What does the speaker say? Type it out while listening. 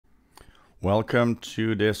Welcome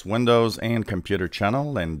to this Windows and Computer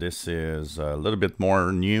channel, and this is a little bit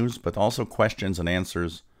more news, but also questions and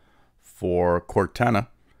answers for Cortana.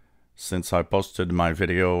 Since I posted my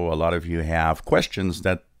video, a lot of you have questions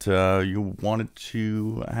that you wanted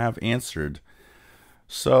to have answered.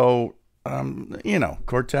 So,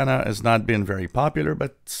 Cortana has not been very popular,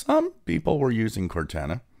 but some people were using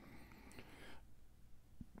Cortana.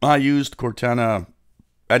 I used Cortana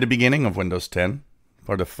at the beginning of Windows 10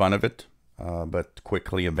 for the fun of it. But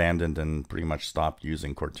quickly abandoned and pretty much stopped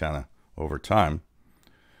using Cortana over time.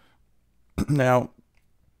 Now,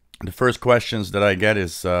 the first questions that I get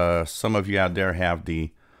is some of you out there have the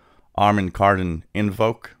Armin Kardon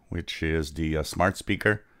Invoke, which is the smart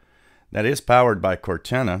speaker that is powered by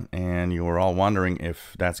Cortana, and you were all wondering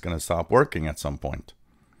if that's going to stop working at some point.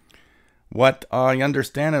 What I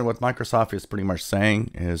understand and what Microsoft is pretty much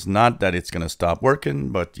saying is not that it's going to stop working,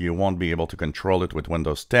 but you won't be able to control it with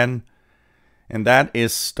Windows 10. And that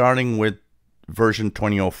is starting with version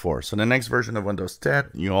 2004. So the next version of Windows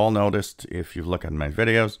 10, you all noticed if you look at my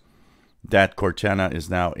videos, that Cortana is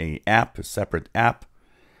now a separate app.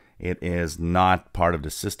 It is not part of the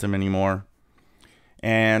system anymore.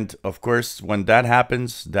 And of course, when that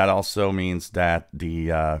happens, that also means that the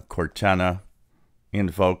Cortana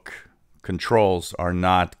Invoke controls are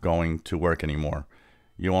not going to work anymore.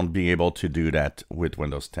 You won't be able to do that with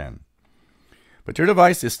Windows 10. But your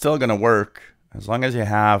device is still going to work as long as you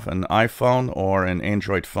have an iPhone or an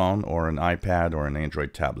Android phone or an iPad or an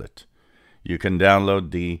Android tablet. You can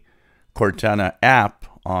download the Cortana app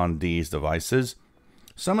on these devices.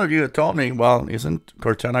 Some of you have told me, well, isn't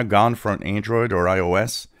Cortana gone from Android or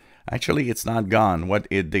iOS? Actually, it's not gone. What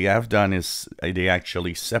they have done is they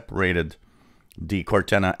actually separated the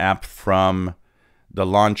Cortana app from the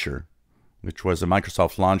launcher, which was a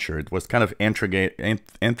Microsoft launcher. It was kind of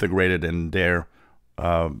integrated in there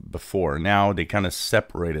before. Now they kind of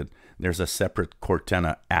separated. There's a separate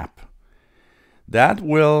Cortana app. That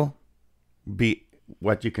will be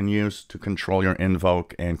what you can use to control your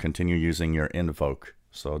Invoke and continue using your Invoke.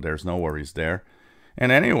 So there's no worries there.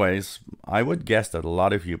 And anyways, I would guess that a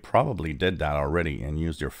lot of you probably did that already and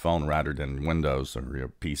used your phone rather than Windows or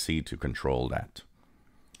your PC to control that.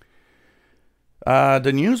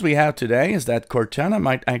 The news we have today is that Cortana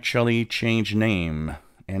might actually change name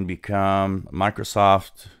and become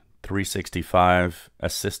Microsoft 365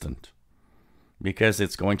 Assistant because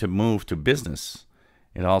it's going to move to business.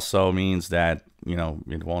 It also means that,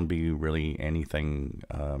 it won't be really anything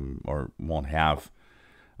or won't have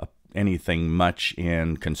anything much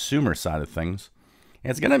in consumer side of things.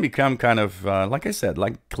 It's going to become kind of, like I said,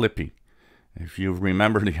 like Clippy. If you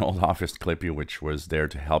remember the old Office Clippy, which was there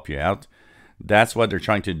to help you out, that's what they're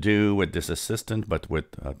trying to do with this assistant, but with,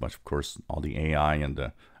 of course, all the AI and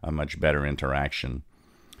a much better interaction.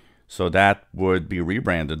 So that would be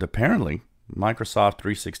rebranded, apparently, Microsoft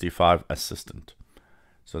 365 Assistant.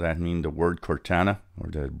 So that means the word Cortana,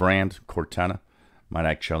 or the brand Cortana, might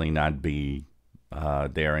actually not be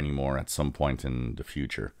there anymore at some point in the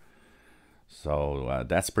future. So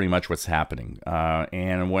that's pretty much what's happening.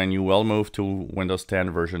 And when you will move to Windows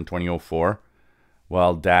 10 version 2004,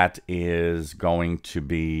 well, that is going to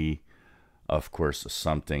be, of course,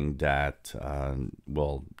 something that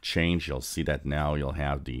will change. You'll see that now you'll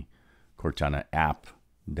have the Cortana app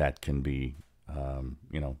that can be,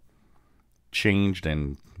 changed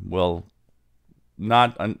and will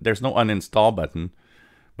not, there's no uninstall button,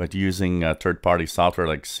 but using third-party software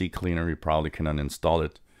like CCleaner, you probably can uninstall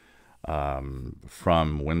it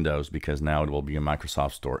from Windows because now it will be a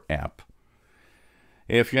Microsoft Store app.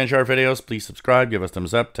 If you enjoy our videos, please subscribe, give us a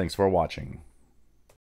thumbs up. Thanks for watching.